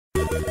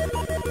Ladies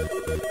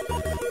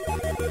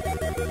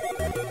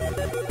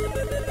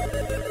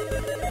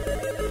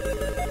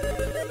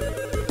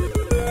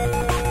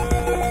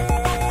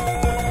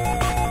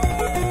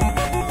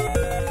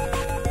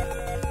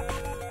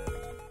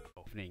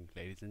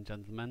and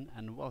gentlemen,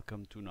 and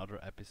welcome to another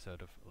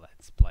episode of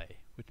Let's Play.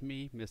 With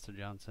me, Mr.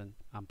 Johnson.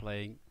 I'm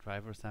playing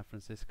Driver San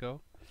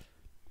Francisco,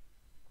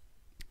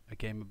 a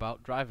game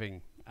about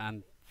driving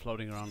and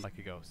floating around like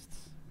a ghost,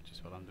 which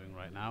is what I'm doing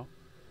right now.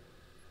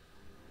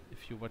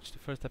 If you watched the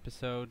first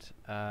episode,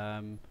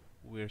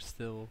 we're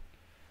still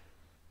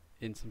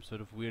in some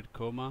sort of weird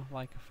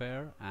coma-like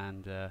affair,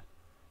 and I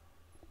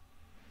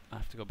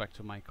have to go back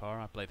to my car.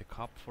 I played a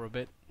cop for a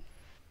bit.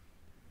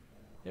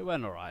 It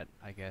went alright,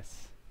 I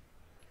guess,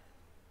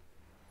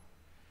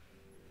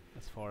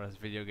 as far as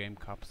video game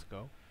cops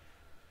go.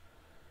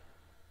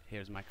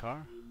 Here's my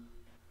car.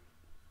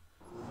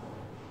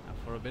 Now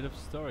for a bit of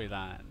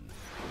storyline.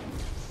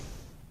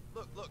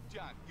 Look,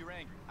 John, you're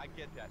angry. I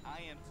get that.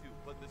 I am too.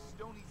 But the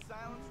Stony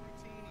Silence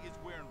routine is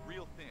wearing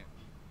real thin.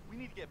 We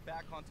need to get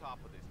back on top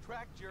of this.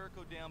 Track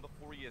Jericho down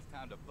before he has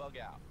time to bug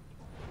out.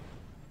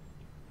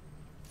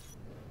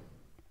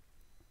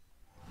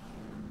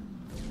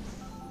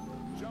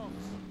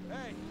 Jones!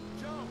 Hey,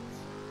 Jones!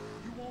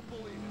 You won't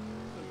believe it.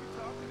 So you're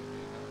talking to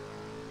me, huh?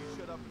 You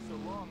shut up for so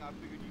long, I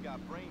figured you got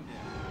brain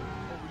damage.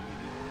 Or were you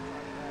just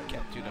trying to have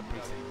Get to the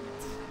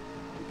precinct.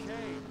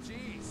 Okay,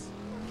 jeez.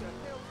 What the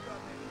hell's got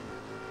me?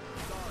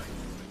 Sorry,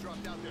 I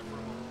dropped out there for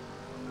a moment.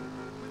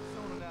 Quit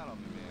zoning out on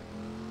me, man.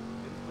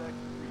 Get us back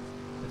to the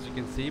precinct. As you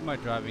can see, my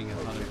driving has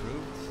not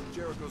improved.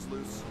 Jericho's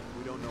loose.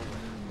 We don't know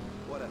when.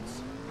 What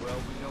else? Well,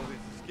 we know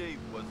his escape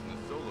wasn't a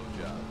solo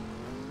job.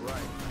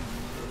 Right.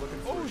 We're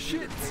looking for a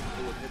shooter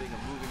capable of hitting a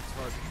moving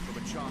target from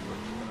a chopper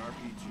with an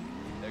RPG.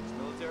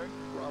 Ex-military?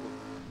 Probably.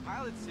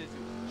 Pilot says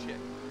it was a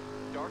chick.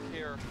 Dark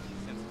hair,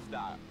 sense of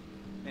style.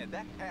 Man,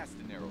 that has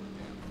to narrow it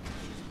down.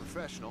 She's a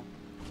professional.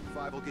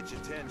 5 will get you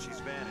 10. She's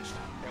vanished.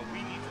 And we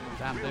need to move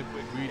Damn, real they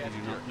quick to really catch do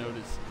not Jericho.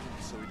 notice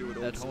So we do it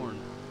that old school. horn.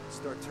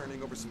 Start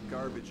turning over some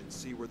garbage and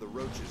see where the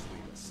roaches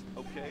lead us.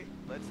 Okay,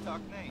 let's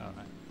talk names.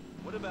 Alright.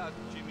 What about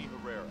Jimmy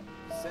Herrera?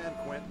 San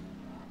Quentin.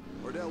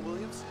 Ordell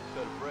Williams?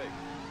 Got a break.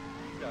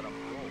 He's out on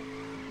parole.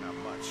 Not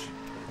much.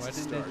 Why It's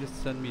a didn't they start.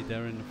 just send me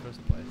there in the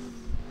first place?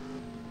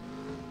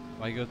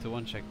 Why go to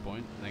one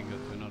checkpoint, then go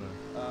to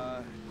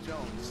another?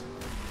 Jones.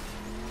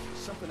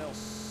 Something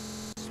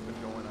else has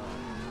been going on.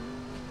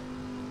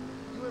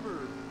 You ever...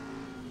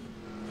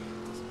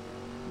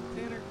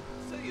 Tanner,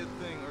 say a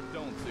thing or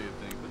don't say a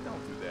thing, but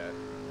don't do that.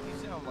 You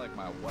sound like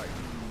my wife.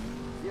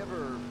 You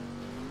ever...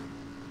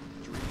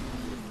 dream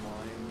you were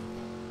flying,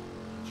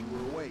 but you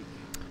were awake?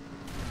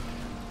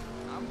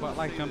 I'm Quite gonna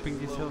like say jumping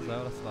this these hills slowly.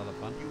 though, that's a lot of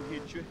fun. You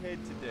hit your head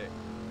today.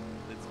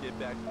 Let's get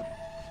back to...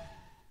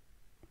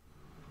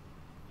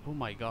 Oh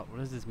my god,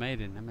 what is this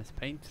made in? MS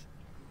Paint?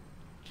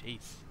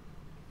 Jeez.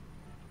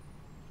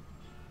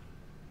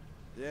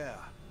 Yeah.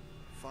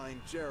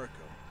 Find Jericho.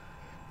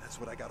 That's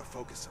what I gotta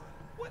focus on.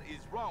 What is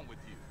wrong with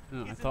you?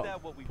 No, I Isn't thought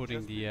that what we putting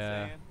just the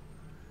been saying?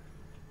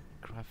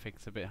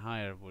 graphics a bit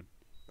higher would...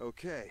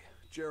 Okay,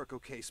 Jericho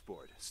case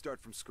board.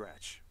 Start from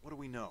scratch. What do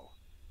we know?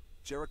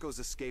 Jericho's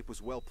escape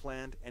was well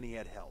planned and he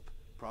had help.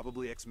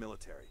 Probably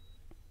ex-military.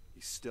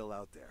 He's still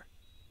out there.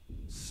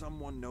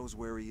 Someone knows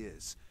where he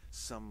is.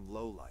 Some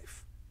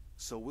lowlife.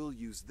 So we'll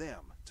use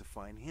them to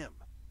find him.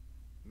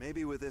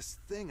 Maybe with this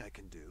thing I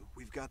can do,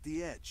 we've got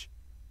the edge.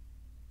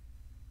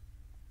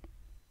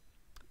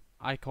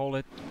 I call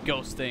it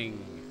ghosting.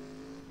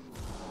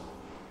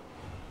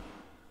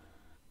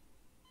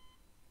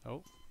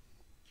 Oh.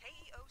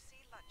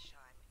 KEOC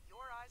Lunchtime.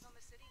 Your eyes on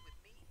the city with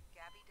me,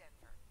 Gabby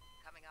Denver.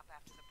 Coming up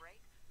after the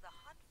break, the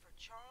hunt for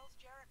Charles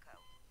Jericho.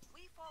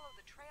 We follow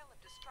the trail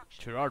of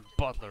destruction. Gerard left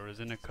Butler the is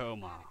in a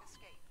coma.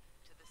 escape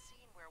to the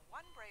scene where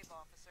one brave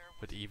officer was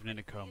But even in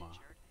a coma,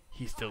 injured,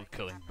 he's still trying to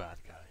killing tackle bad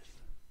the guys.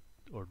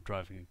 Or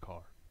driving a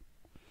car.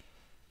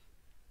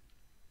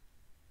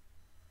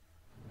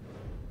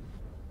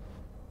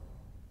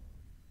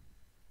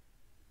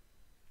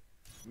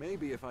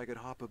 Maybe if I could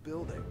hop a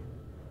building.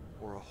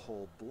 Or a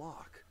whole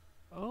block.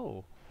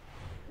 Oh.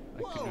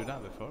 I could do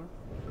that before.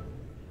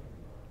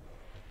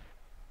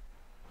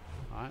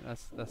 Alright,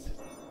 that's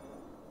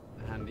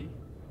handy.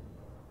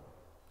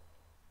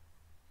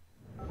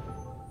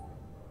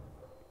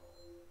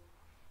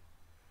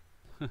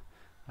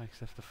 I just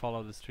have to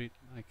follow the street.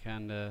 I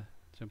can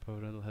jump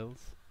over little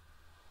hills.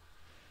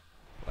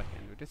 But I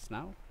can do this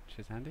now, which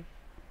is handy.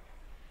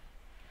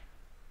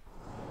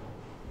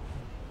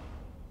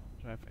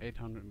 Drive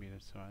 800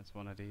 meters, so it's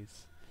one of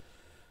these.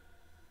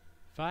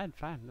 Fine,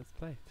 let's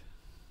play it.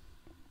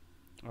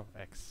 Oh,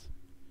 X.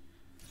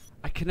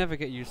 I can never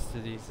get used to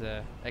these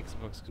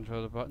Xbox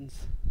controller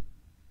buttons.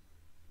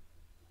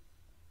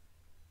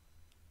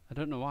 I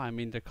don't know why. I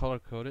mean, they're color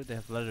coded, they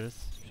have letters,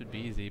 should be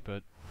easy,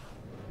 but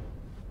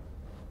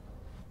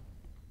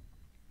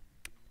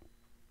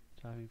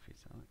driving feet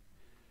sound like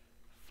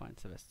find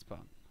Celeste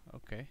spawn.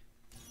 Okay.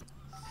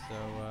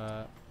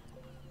 So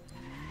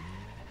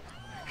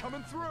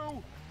Coming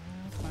through!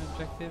 that's my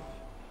objective.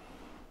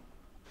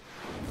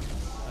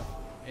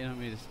 you know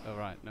me. Oh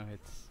right, no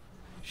hits.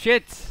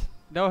 Shit!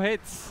 No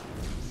hits.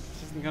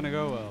 This isn't gonna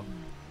go well.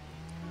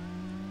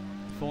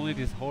 If only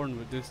this horn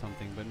would do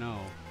something, but no.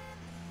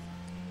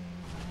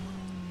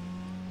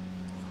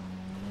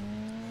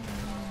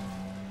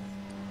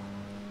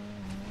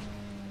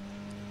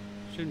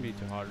 Shouldn't be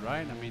too hard,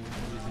 right? I mean,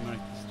 these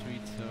American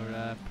streets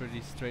are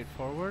pretty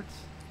straightforward.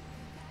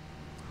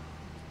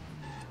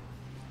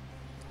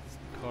 This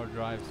car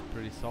drives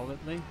pretty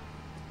solidly.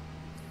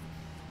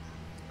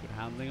 Good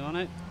handling on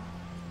it,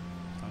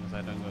 as long as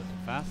I don't go too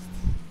fast.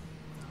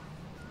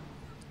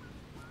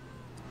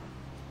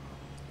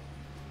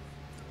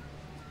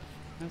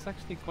 And it's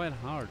actually quite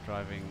hard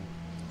driving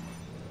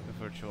a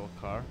virtual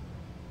car.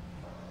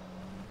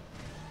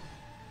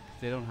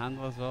 They don't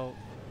handle as well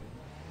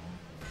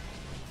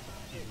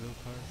as real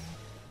cars.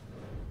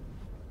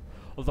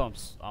 Although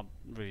I'm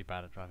really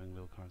bad at driving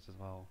real cars as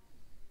well,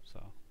 so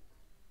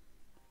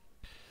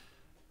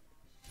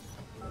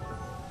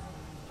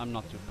I'm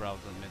not too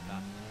proud to admit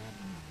that.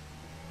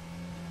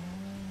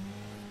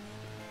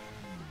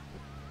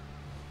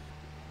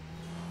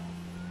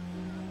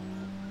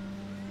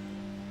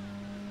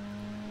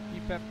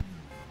 Pep.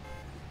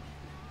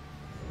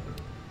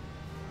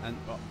 And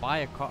buy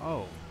a car.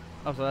 Oh,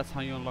 so that's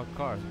how you unlock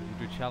cars.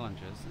 You do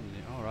challenges, and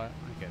you, all right,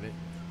 I get it.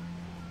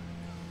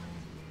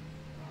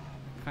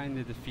 Kind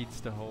of defeats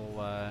the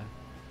whole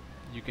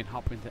you can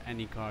hop into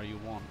any car you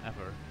want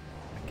ever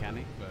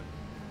mechanic, but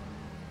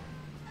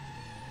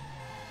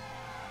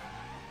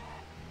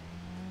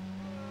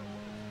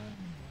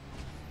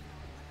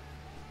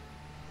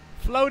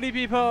floaty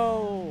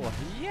people!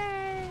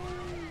 Yay!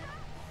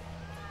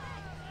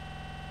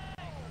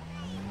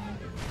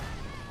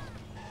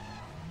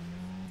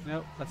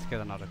 Nope, let's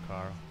get another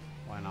car.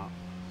 Why not?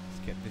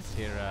 Let's get this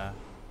here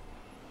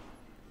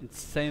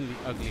insanely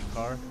ugly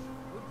car.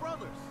 We're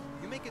brothers.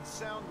 You make it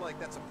sound like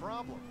that's a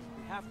problem.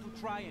 We have to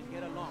try and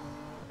get along,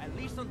 at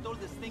least until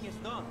this thing is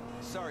done.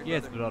 Sorry,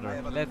 Yes, brother. I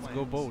have brother. other Let's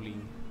go plans.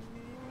 bowling.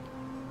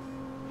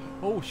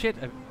 Oh shit!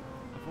 A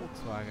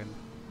Volkswagen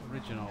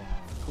original.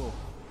 Cool.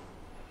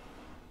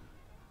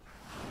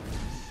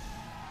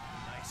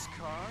 Nice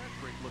car,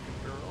 great looking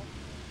girl.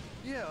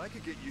 Yeah, I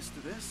could get used to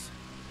this.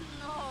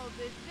 No,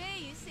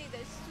 Bebe, you say the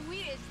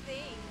sweetest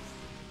things.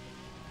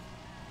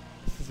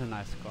 This is a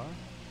nice car.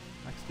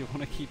 I actually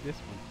want to keep this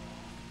one.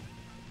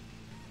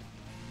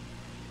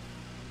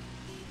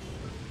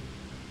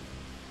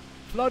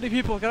 Floaty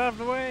people, get out of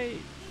the way!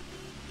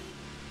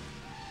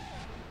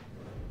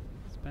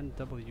 Spend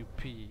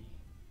WP.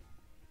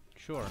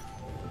 Sure.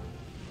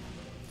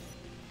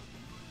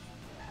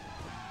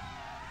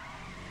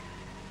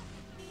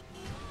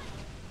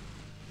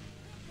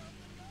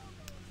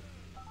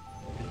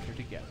 Enter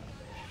together.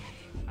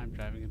 I'm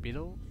driving a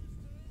Beetle.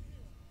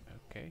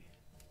 Okay.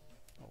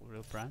 All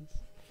real brands.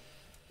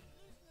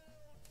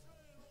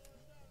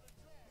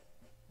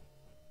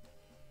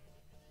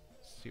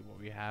 See what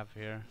we have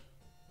here.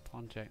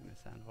 Pontiac and the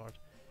Sandford.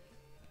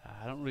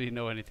 I don't really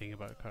know anything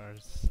about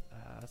cars.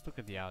 Let's look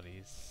at the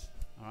Audis.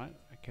 Alright,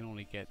 I can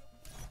only get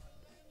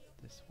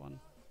this one.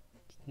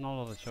 Not a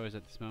lot of choice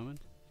at this moment.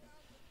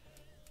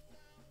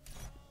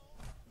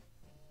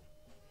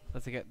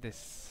 Let's get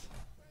this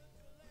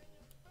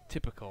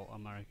typical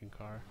American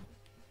car.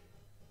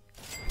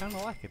 Kinda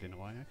like it in a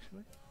way,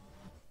 actually.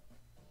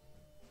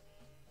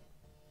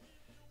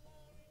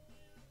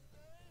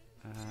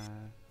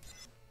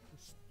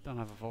 Don't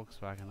have a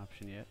Volkswagen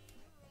option yet.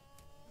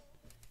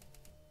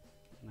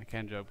 And I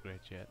can't do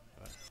upgrades yet,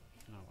 but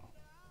oh well.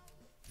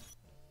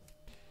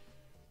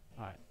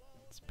 Alright,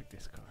 let's pick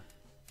this car.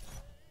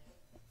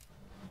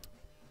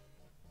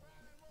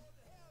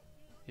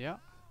 Yeah,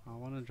 I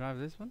want to drive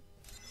this one.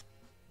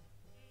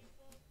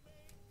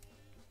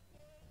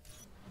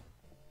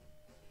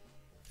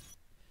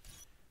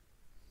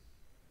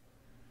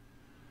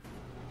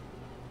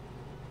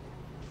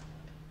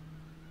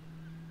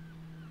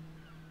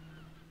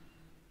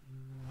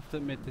 I have to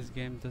admit, this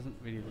game doesn't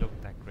really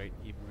look that great,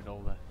 even with all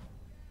the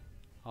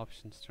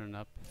options turned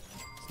up.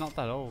 It's not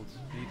that old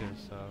either,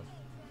 so.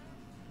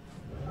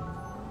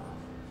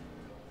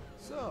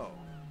 So,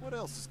 what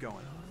else is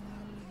going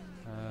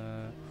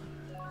on?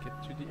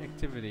 Get to the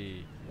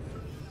activity.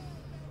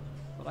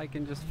 But I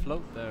can just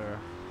float there.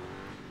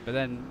 But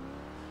then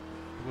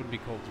it wouldn't be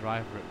called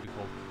driver, it would be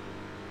called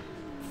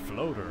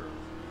floater.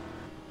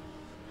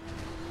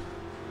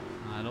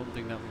 I don't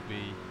think that would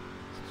be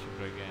such a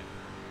great game.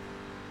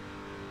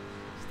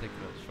 Let's take a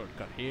little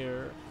shortcut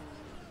here.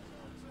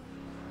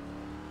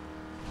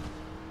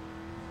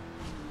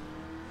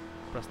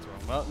 Press the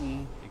wrong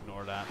button,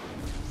 ignore that.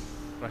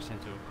 Crash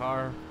into a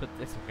car, but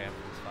it's okay,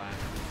 it's fine.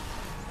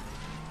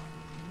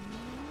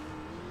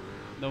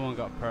 No one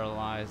got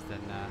paralyzed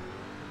and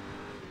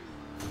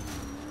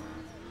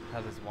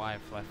had his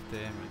wife left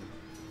him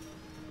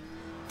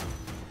and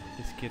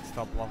his kid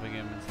stopped loving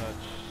him and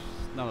such.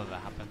 None of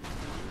that happened.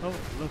 Oh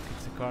look,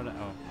 it's a car that,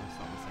 oh, it's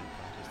not the same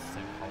car, just the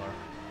same color.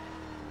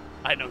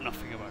 I know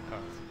nothing about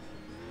cars.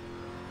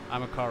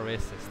 I'm a car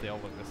racist, they all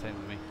look the same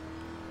to me.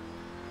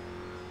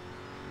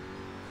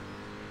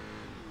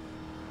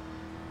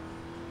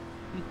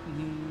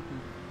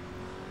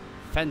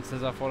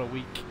 Fences are for a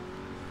week.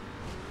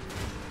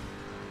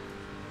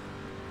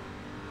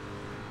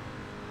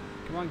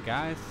 Come on,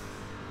 guys.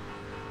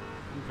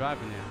 I'm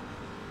driving here.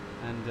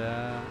 And,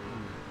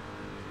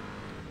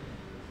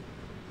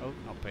 oh,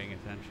 not paying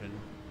attention.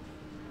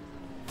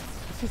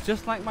 This is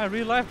just like my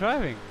real life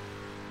driving.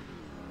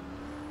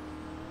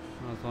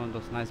 Oh, it's one of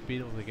those nice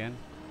Beetles again.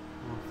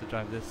 I'll have to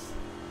drive this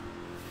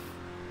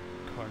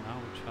car now,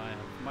 which I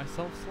have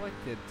myself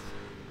selected.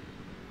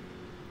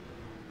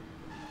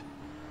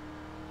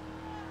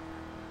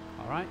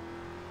 Alright.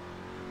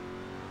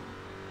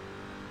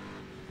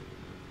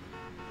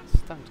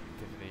 Stunt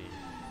activity.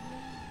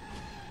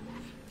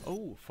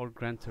 Oh, for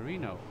Gran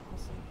Torino.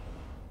 Awesome.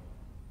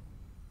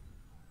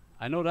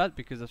 I know that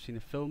because I've seen a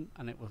film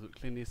and it was with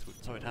Clint Eastwood,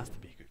 so it has to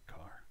be a good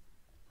car.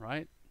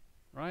 Right?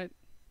 Right?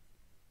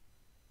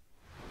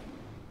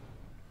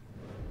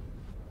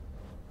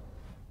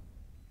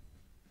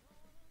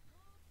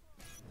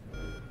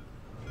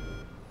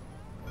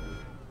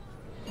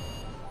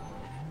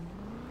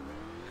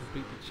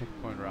 Complete the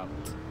checkpoint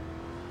route.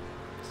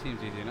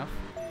 Seems easy enough.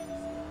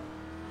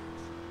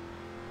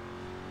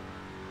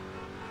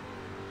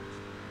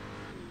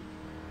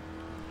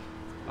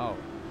 Oh,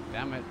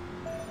 damn it.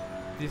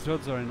 These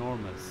roads are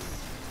enormous,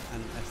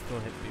 and I still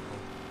hit people.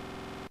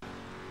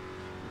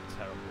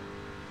 Terrible.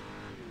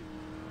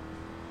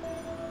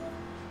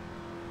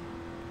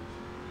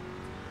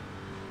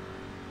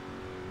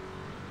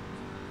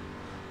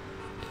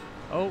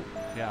 Oh,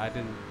 yeah,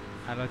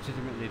 I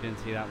legitimately didn't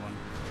see that one.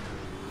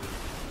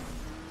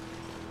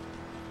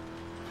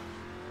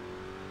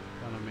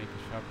 Gonna make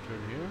a sharp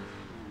turn here.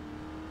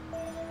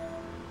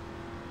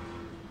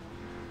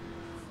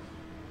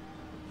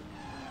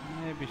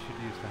 Maybe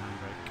should use the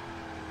handbrake.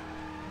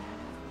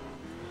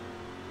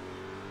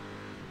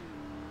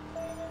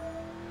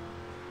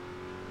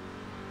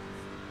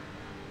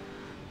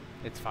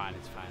 It's fine,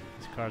 it's fine.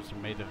 These cars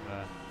are made of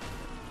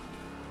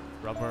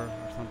rubber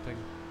or something.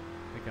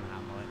 They can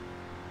handle it.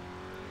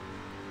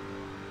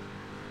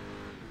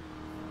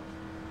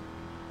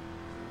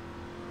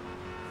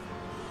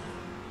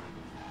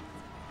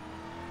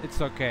 It's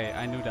okay,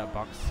 I knew that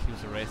box. He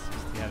was a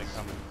racist, he had it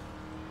coming.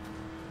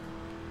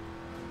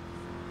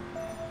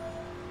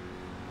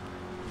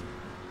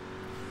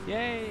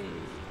 Yay!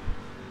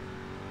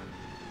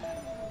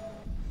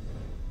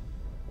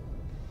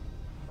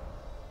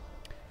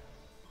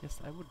 Yes,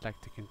 I would like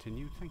to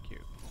continue, thank you.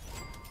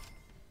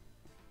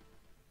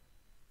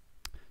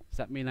 Does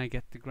that mean I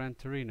get the Gran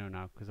Torino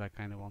now? Because I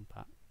kind of want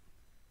that.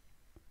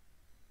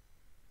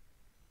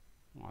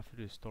 I'll have to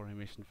do a story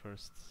mission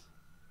first.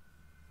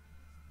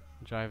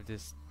 Drive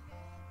this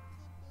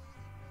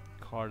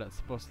car that's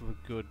supposed to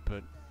look good,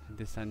 but in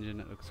this engine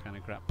it looks kind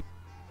of crap.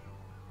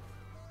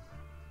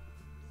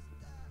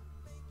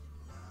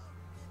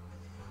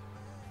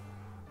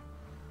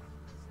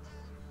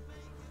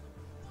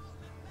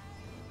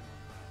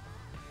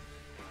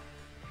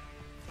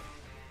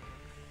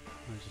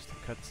 It's just a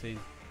cutscene.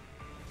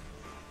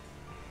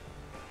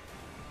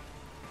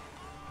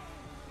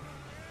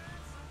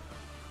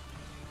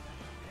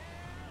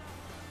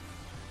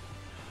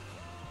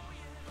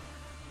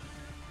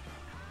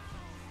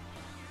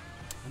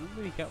 I don't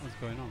really get what's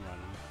going on right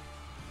now.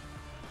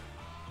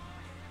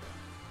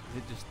 Is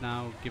it just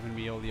now giving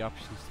me all the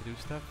options to do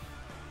stuff?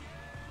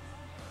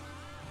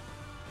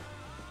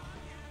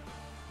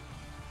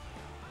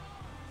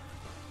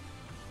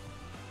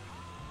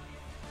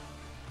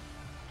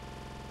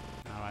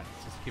 Alright,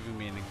 it's just giving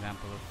me an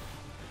example of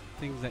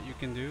things that you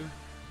can do.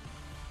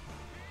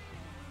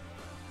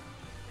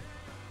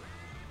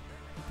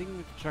 The thing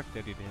with the truck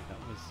that he did, that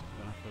was, I'm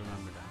gonna have to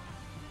remember that.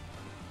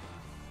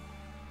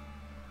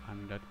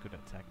 I'm not good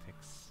at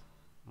tactics.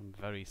 I'm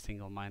very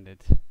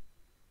single-minded.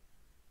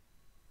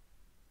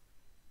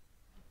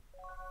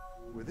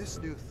 With this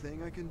new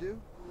thing I can do,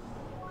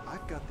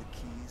 I've got the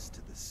keys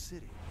to the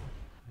city.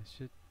 I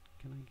should...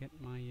 Can I get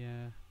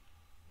my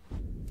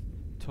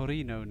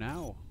Torino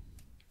now?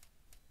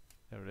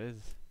 There it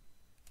is.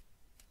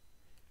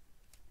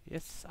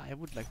 Yes, I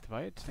would like to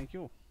buy it, thank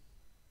you.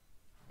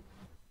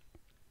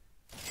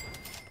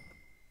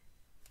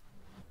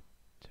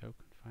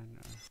 Token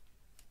finder.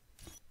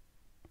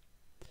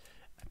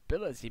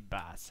 Ability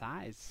bar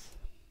size.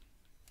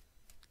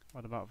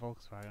 What about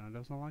Volkswagen? Are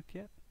those not locked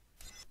yet?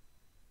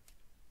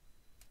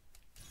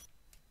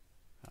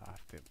 I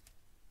have to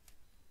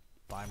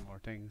buy more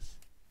things.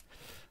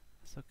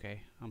 It's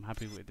okay. I'm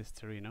happy with this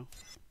Torino.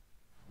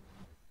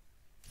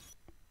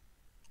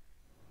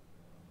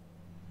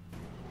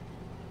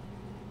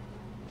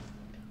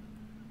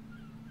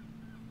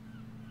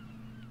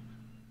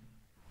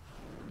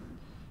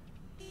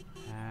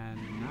 And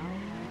now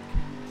I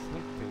can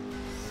select things.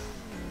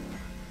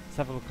 Let's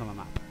have a look on the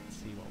map and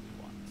see what we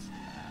want.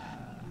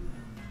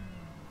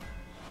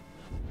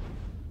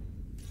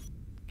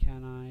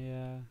 Can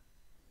I...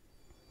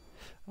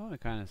 Oh,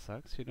 it kind of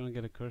sucks. You don't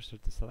get a cursor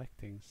to select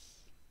things.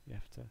 You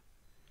have to...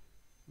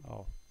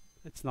 Oh,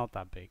 it's not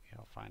that big.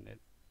 I'll find it.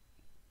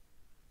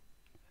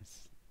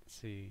 Let's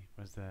see.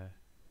 Where's the...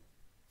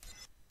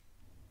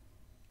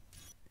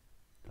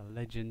 The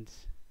legend.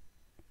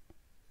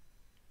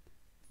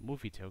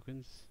 Movie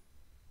tokens.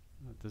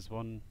 There's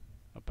one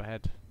up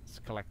ahead. Let's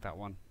collect that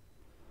one.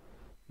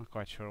 Not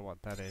quite sure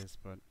what that is,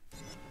 but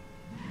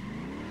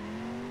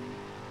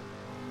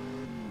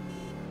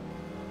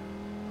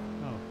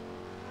oh,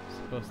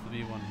 supposed to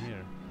be one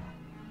here,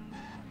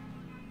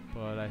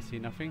 but I see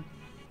nothing.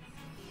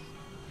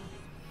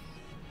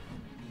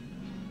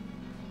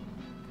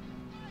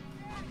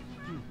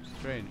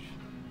 Strange.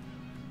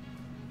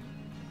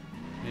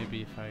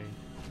 Maybe if I...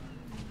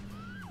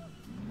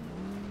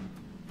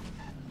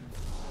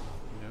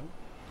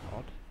 No?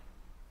 Odd.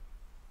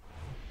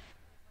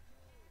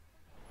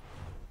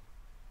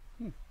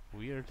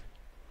 Weird.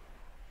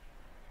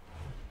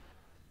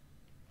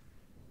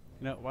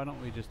 You know, why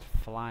don't we just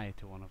fly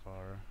to one of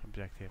our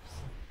objectives?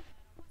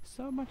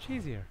 So much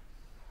easier.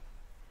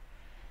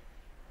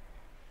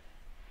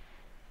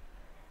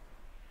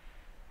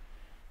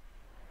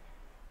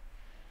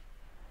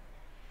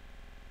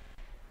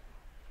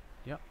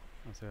 Yep,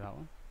 I'll say that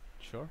one.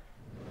 Sure.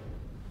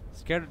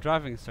 Scared of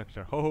driving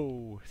instructor.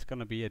 Oh, it's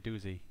gonna be a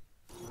doozy.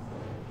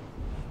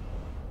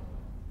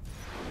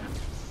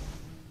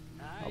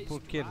 Nice poor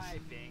kids.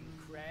 driving,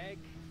 Craig.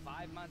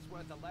 5 months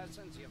worth of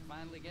lessons, you're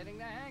finally getting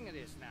the hang of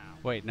this now.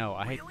 Wait, no,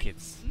 I hate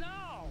kids.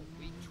 No!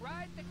 We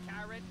tried the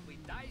carrot, we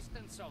diced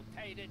and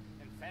sauteed it,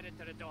 and fed it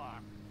to the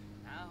dog.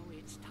 Now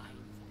it's time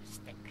for the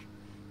stick.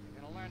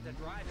 You're gonna learn to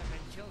drive if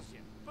it kills you.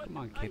 But Come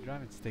on, kid,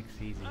 driving sticks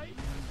easy.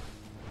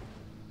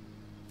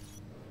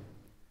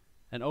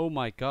 And oh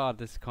my god,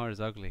 this car is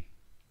ugly.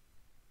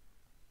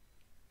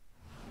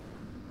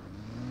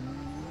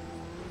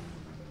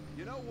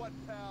 You know what,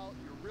 pal?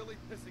 You're really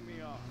pissing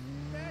me off.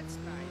 That's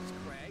nice,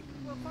 Craig.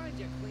 We'll find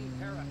you a clean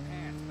pair of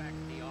pants back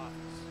at the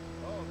office.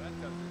 Oh, that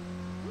does it.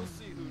 We'll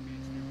see who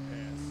needs new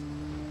pants.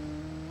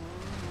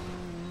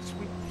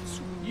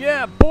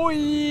 Yeah, boy!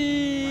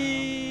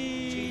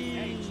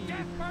 Teenage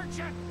death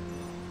merchant!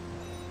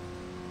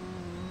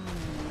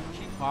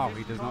 Wow,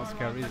 he does not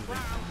scare easily.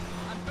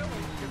 I'm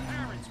billing your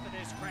parents for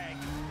this, Craig.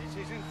 This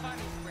isn't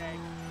funny, Craig.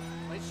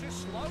 Let's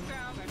just slow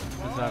down and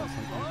Let's have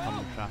some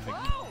oncoming traffic.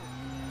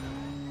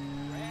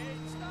 Craig,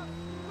 stop.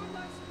 Good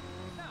lesson.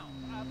 Now,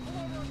 pull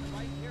over on the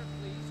right here,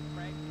 please,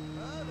 Craig.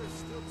 There's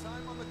still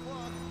time on the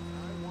clock. I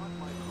want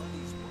my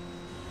money's worth.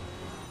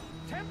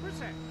 10%.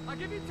 I'll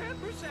give you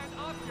 10%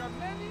 off your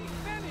many,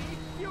 many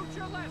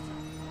future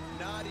lessons.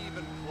 Not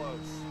even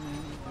close.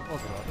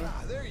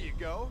 There you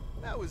go.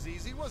 That was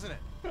easy, wasn't it?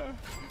 Okay,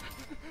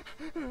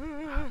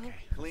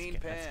 Clean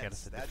let's get pants.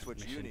 us a That's different what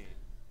you mission. need.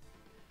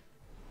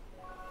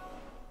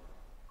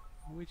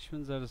 Which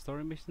ones are the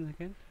story missions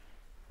again?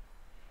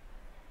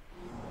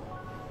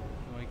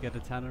 Do I get a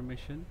Tanner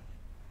mission?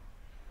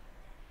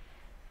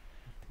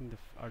 I think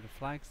are the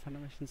flags Tanner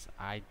missions?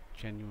 I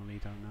genuinely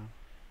don't know.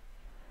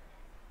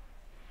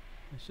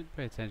 I should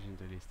pay attention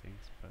to these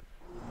things, but...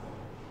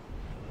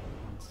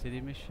 One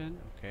city mission?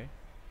 Okay.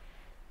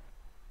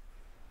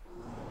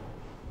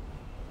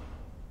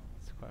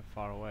 It's quite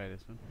far away,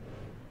 this one.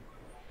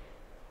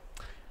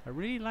 I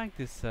really like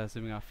this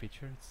zooming out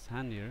feature, it's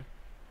handier.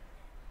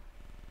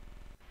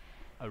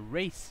 A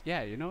race,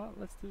 yeah, you know what,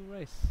 let's do a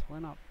race, why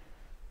not?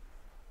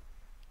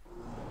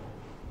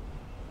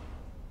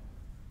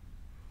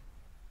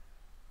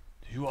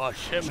 You are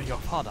shaming your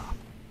father.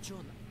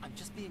 John, I'm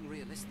just being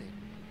realistic.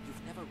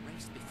 You've never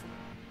raced before.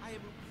 I am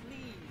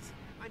pleased.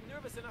 I'm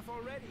nervous enough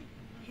already.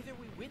 Either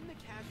we win the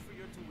cash for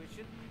your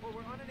tuition, or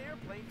we're on an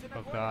airplane to Oh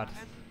Nagoya. god.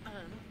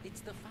 And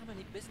it's the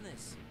family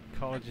business.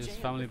 Colleges, And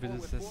jail family before we're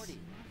businesses. 40.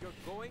 You're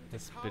going to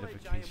That's a college, bit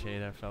of a I am. cliche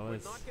there,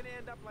 fellas. We're not going to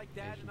end up like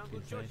Dad Asian and Uncle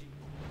cliche. Joji.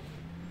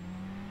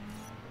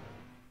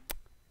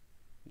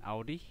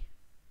 Audi.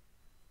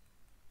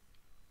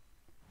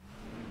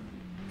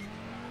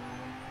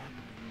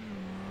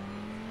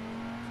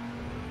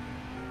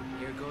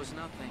 Here goes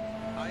nothing.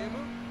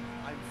 Ayamu,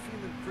 I'm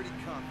feeling pretty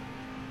confident.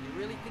 You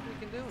really think we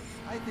can do it?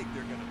 I think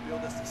they're gonna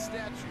build us a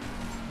statue.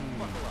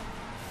 Buckle up.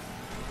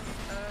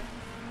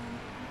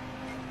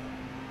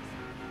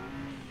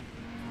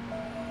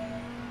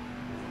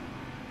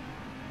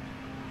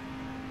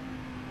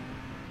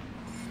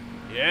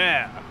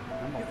 Yeah,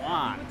 number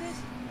one. With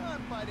this?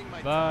 I'm biding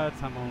my But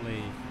I'm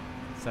only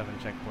 7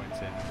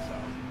 checkpoints in, so.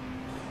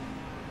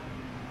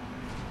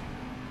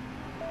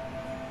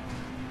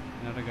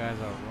 The other guys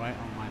are right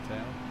on my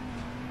tail.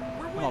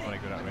 I'm not very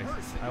good at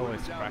races. I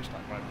always crash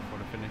like right before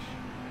the finish.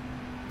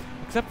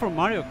 Except for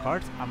Mario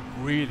Kart, I'm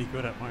really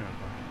good at Mario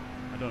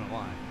Kart. I don't know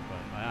why, but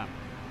I am.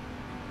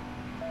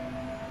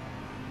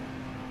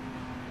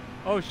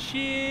 Oh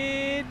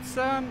shit,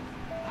 son!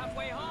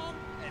 Halfway home?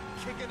 And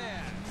kicking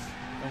ass.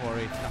 Don't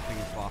worry, nothing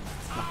is lost.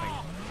 It's nothing.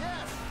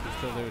 Yes. We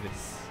still do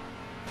this.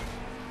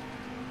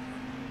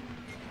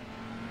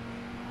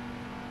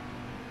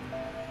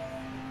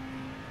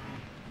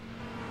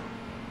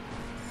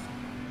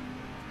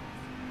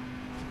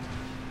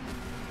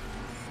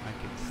 I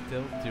can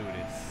still do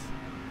this.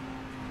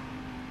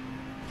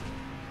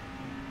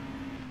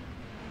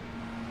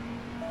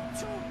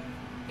 John,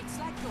 it's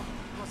like you're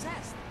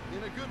possessed. In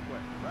a good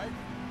way, right?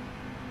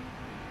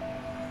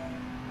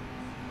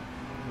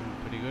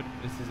 good.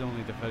 This is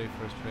only the very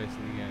first race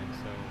in the game,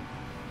 so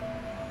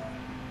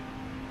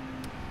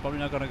probably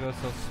not gonna go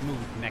so smooth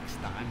next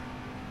time.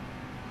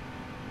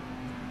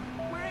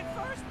 We're in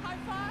first. High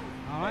five.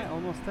 All right,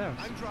 almost there. I'm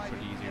It's a driving.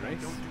 pretty easy and I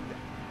race. don't do that.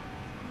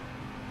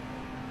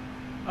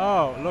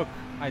 Oh, look,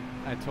 I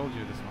told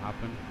you this will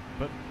happen,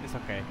 but it's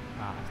okay.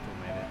 I still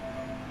made it,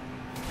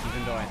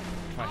 even though I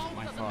trashed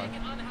my car.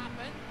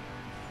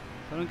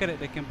 So I don't get it.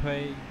 They can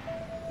pay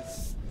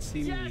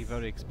seemingly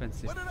very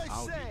expensive What did I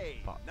Audi, say?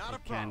 but Not they a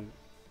can problem.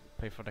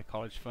 pay for the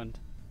college fund.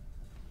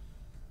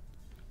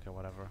 Okay,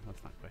 whatever.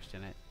 Let's not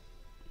question it.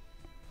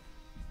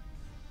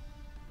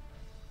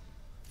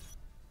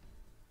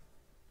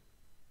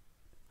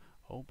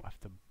 Oh, I have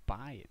to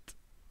buy it.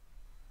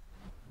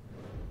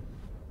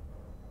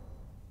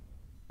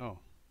 Oh.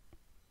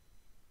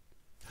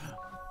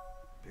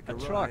 Pick A a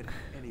truck. ride,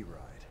 any ride.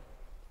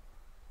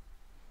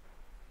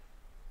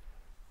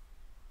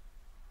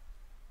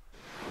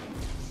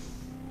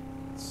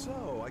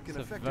 So I can It's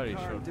a affect very the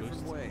car in short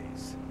different boost.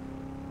 ways.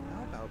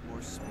 How about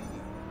more speed?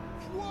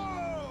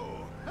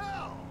 Whoa!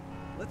 Hell!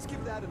 Let's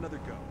give that another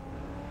go.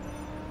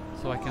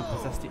 So I can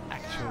possess the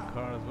actual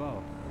car as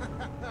well.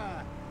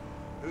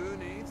 Who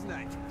needs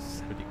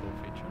nitrous? Pretty cool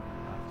feature,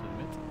 I have to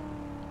admit.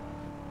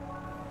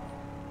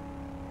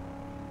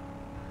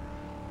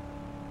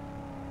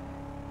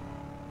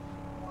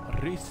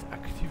 Race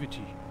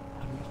activity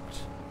unlocked.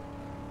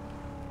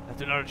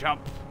 That's another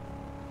jump.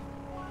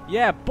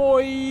 Yeah,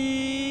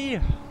 boy!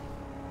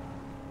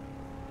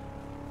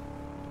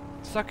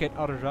 Suck it,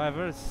 other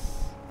drivers.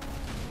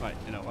 Right,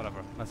 you know,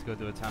 whatever. Let's go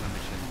do a Tanner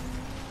mission.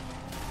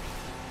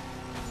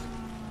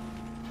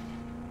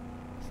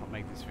 Let's not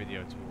make this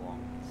video too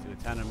long. Let's do a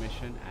Tanner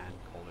mission and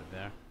call it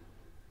there.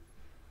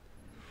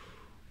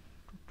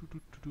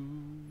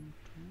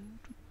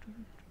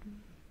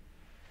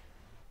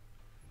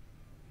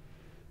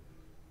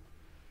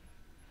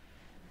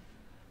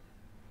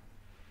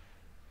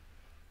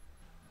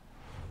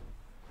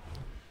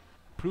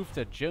 Proof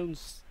that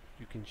Jones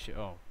you can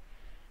oh.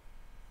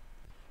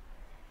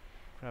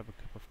 Grab a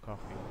cup of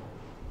coffee.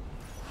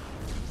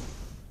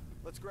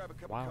 Let's grab a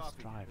cup Whilst of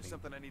coffee. driving. There's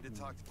something I need to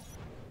talk to you.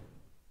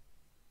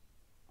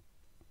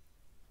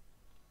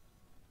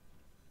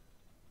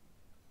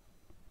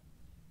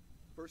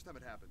 First time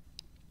it happened.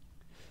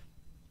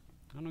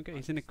 I don't get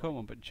he's in a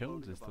coma, but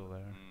Jones is still there.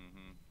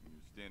 Mm-hmm.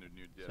 Standard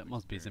near So death that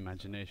must be his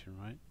experience. imagination,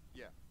 right?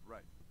 Yeah,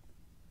 right.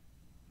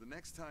 The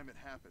next time it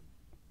happened,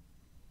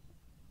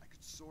 I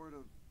could sort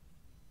of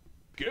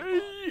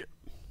Gay!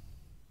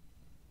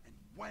 and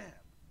wham!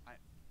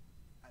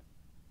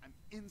 I'm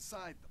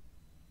inside them.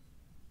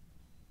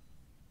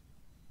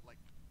 Like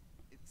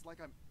it's like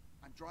I'm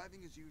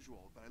driving as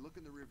usual, but I look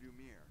in the rearview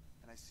mirror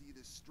and I see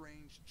this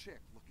strange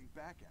chick looking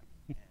back at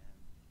me,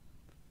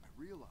 and I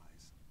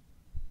realize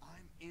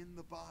I'm in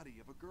the body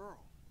of a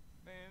girl.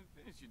 Man,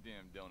 finish your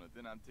damn donut,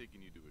 then I'm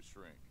taking you to a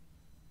shrink.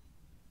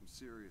 I'm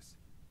serious.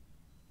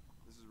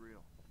 This is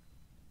real.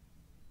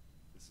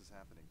 This is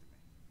happening to me.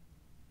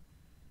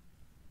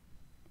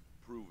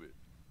 Prove it.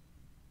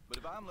 But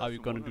if I'm How less you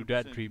than gonna do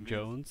that, 100% Dream convinced,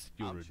 Jones?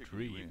 You're I'm a checking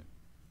you dream. in.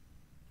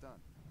 Done.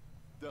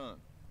 Done.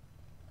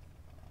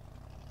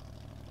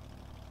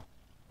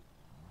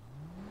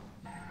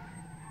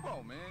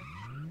 Oh man,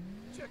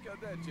 check out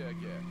that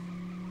jackass.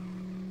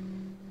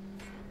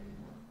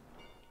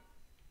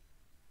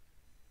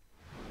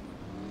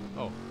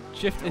 Oh,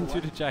 shift You know into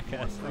what? the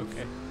jackass. Want proof?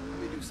 Okay. Let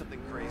me do something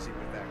crazy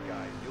with that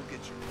guy, and you'll get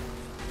your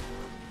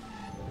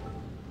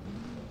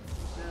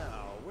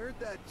Now, where'd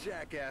that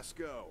jackass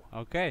go?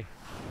 Okay.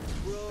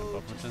 Bro,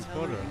 Buffer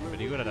transporter. I'm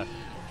pretty good at that.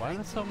 Why are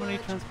there so many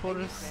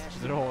transporters?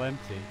 They're all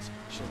empty.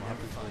 What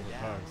happens to all the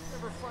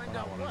cars?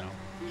 Well, I wanna know.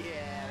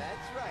 Yeah,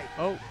 that's right.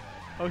 Oh!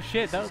 Oh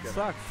shit, that This is sucked.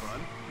 gonna be fun.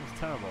 That was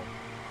terrible.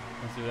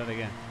 Let's do that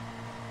again.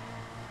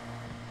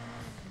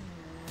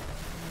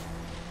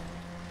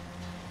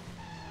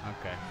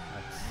 Okay,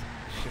 let's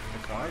shift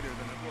the car Wider than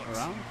it looks.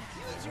 around.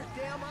 Use your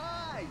damn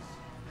eyes.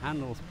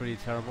 Handle's pretty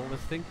terrible, this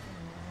thing.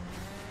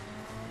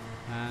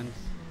 And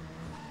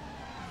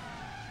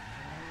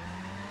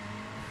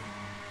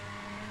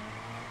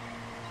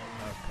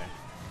okay.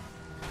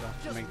 So I have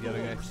to Just make the other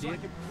guy move see so I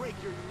it. can break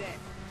your neck.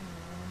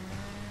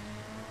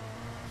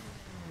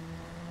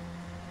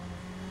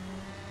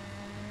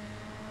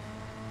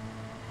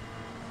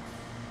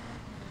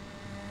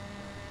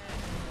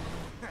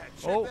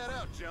 Check Oh. that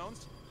out,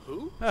 Jones.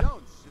 Who?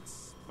 Jones.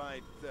 It's my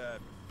new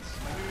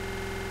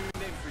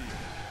name for you.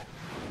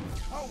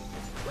 Oh,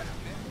 crap,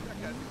 man.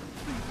 That guy's a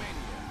complete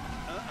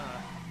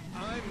maniac.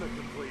 I'm the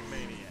complete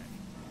maniac.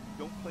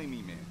 Don't play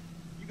me, man.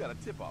 You got a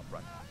tip-off,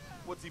 right?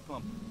 What's he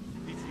pumping?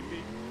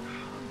 PCP?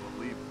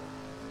 Unbelievable.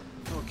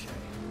 Okay.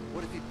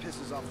 What if he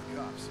pisses off the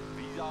cops?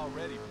 He's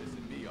already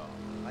pissing me off.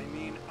 I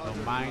mean, other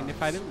Don't mind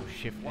if I cops. do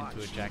shift Watch.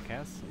 into a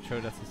jackass. I'm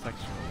sure that's a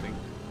sexual thing.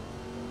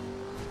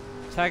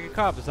 Tag a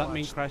cop, does that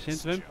mean Watch crash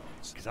this, into him?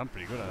 Jones. Because I'm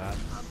pretty good at that.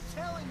 I'm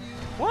telling you.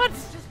 What? you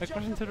just I crashed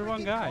jumped into the a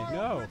wrong freaking guy. car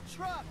No. over a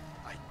truck.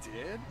 I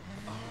did?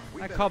 Oh,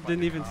 we That better cop find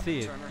didn't a even cop see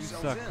and it. turn You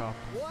ourselves suck, in. cop.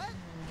 What?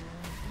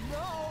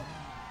 No.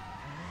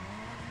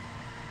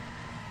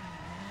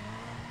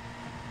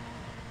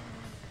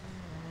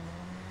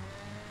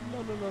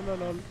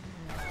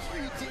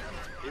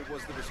 It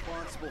was the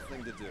responsible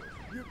thing to do.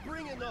 You're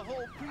bringing the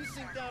whole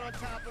precinct down on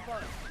top of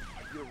us.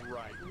 You're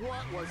right.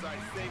 What was I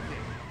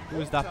thinking?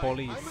 Who's that Hold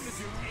tight. police? I'm gonna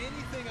do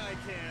anything I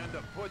can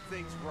to put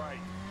things right.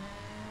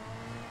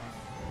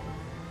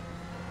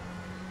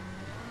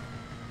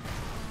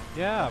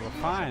 Yeah, we're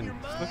fine.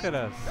 Look at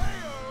us.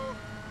 Hey-o!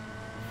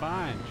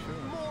 Fine, sure.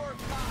 More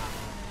cops.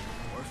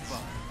 We're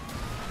fine.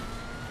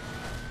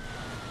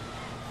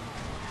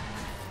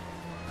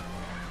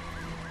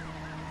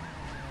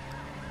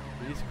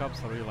 These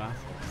cops are real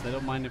assholes. They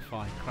don't mind if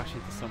I crash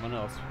into someone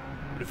else.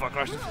 But if I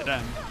crash into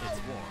them, it's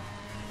war.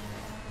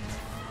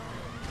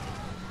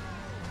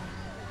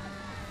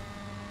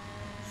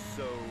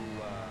 So,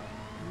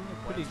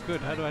 Pretty good.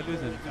 How do I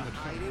lose it?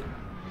 Please!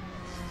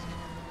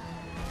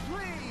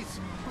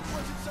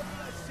 Was it something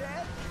I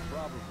said?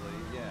 probably,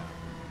 yeah.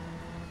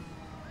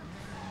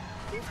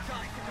 Those cops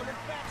are coming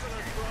back on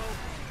us, bro.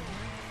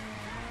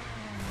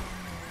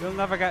 You'll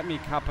never get me,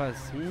 coppers.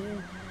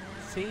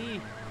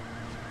 See?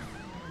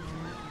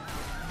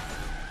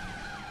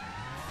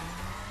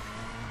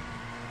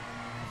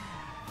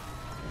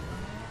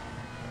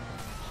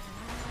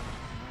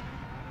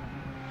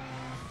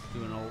 Let's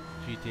do an old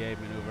GTA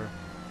maneuver.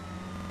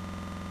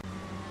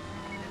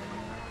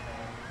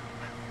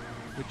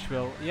 Which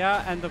will,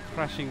 yeah, end up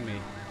crushing me.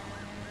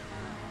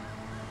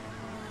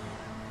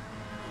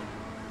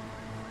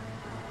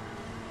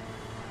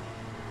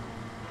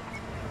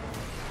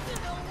 What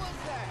the hell was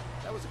that?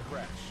 That was a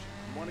crash.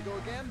 You want to go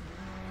again?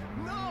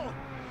 No!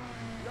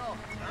 No,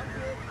 I'm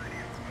good.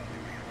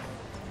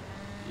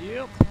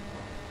 Yep.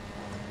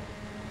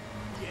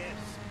 Yes,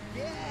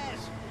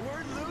 yes!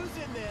 We're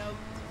losing them!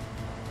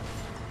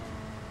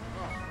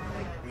 Oh,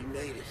 we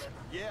made it.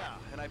 Yeah,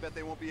 and I bet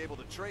they won't be able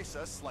to trace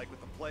us, like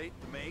with the plate,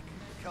 the make,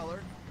 the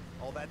color,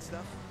 all that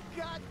stuff.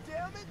 God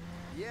damn it!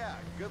 Yeah,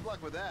 good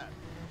luck with that.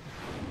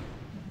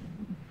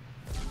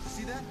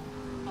 See that?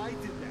 I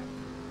did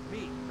that.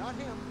 Me, not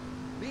him.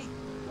 Me.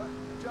 What?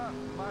 John,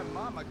 my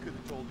mama could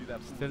have told you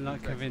that. Still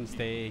not convinced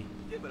they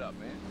Give it up,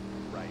 man.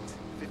 Right.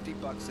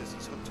 $50 says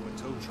he's hooked to a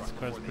tow truck. this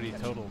car's before they pretty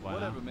catch total him. by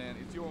Whatever, now. man.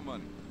 It's your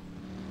money.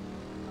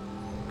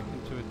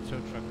 Into a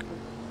tow truck.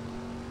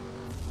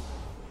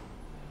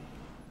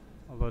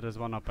 Although there's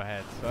one up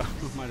ahead, so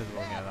might as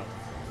well get up.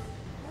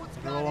 What's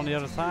Roll got on the into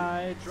other you?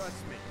 side.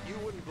 Trust me, you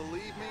wouldn't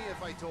believe me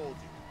if I told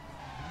you.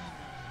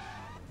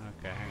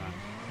 Okay, hang on.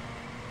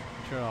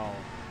 Sure, I'll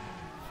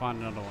find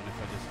another one if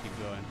I just keep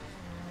going.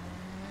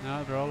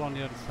 No, they're all on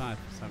the other side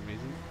for some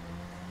reason.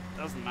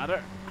 Doesn't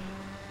matter.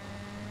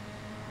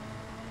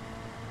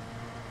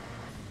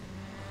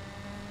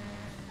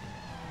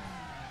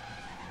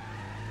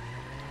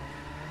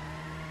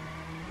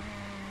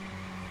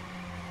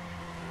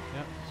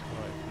 Yep, just go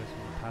right for this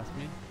one past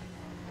me.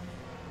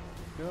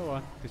 Go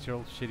on, because you're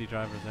all shitty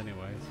drivers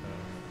anyway, so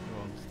you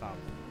won't stop.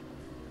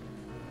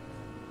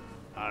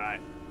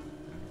 Alright.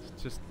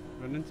 Just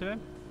run into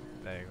him.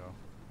 There you go.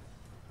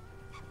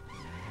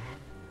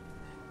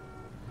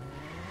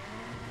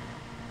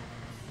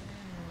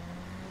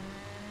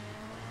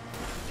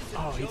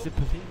 Oh, he's a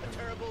believer.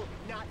 Terrible,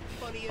 not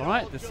funny at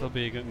Alright, all this joke. will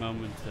be a good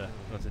moment to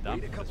close it down.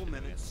 Wait a for couple this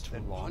video. minutes, It's too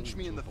then long punch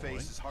me and in the too face boring.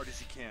 as hard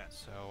as you can.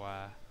 So,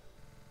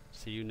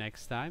 see you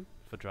next time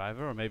for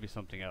Driver, or maybe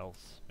something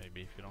else.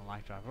 Maybe if you don't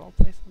like Driver, I'll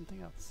play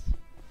something else.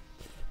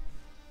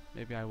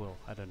 Maybe I will.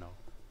 I don't know.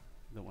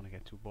 Don't want to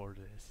get too bored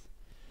of this.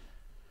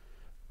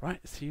 Right,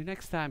 see you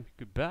next time.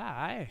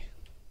 Goodbye.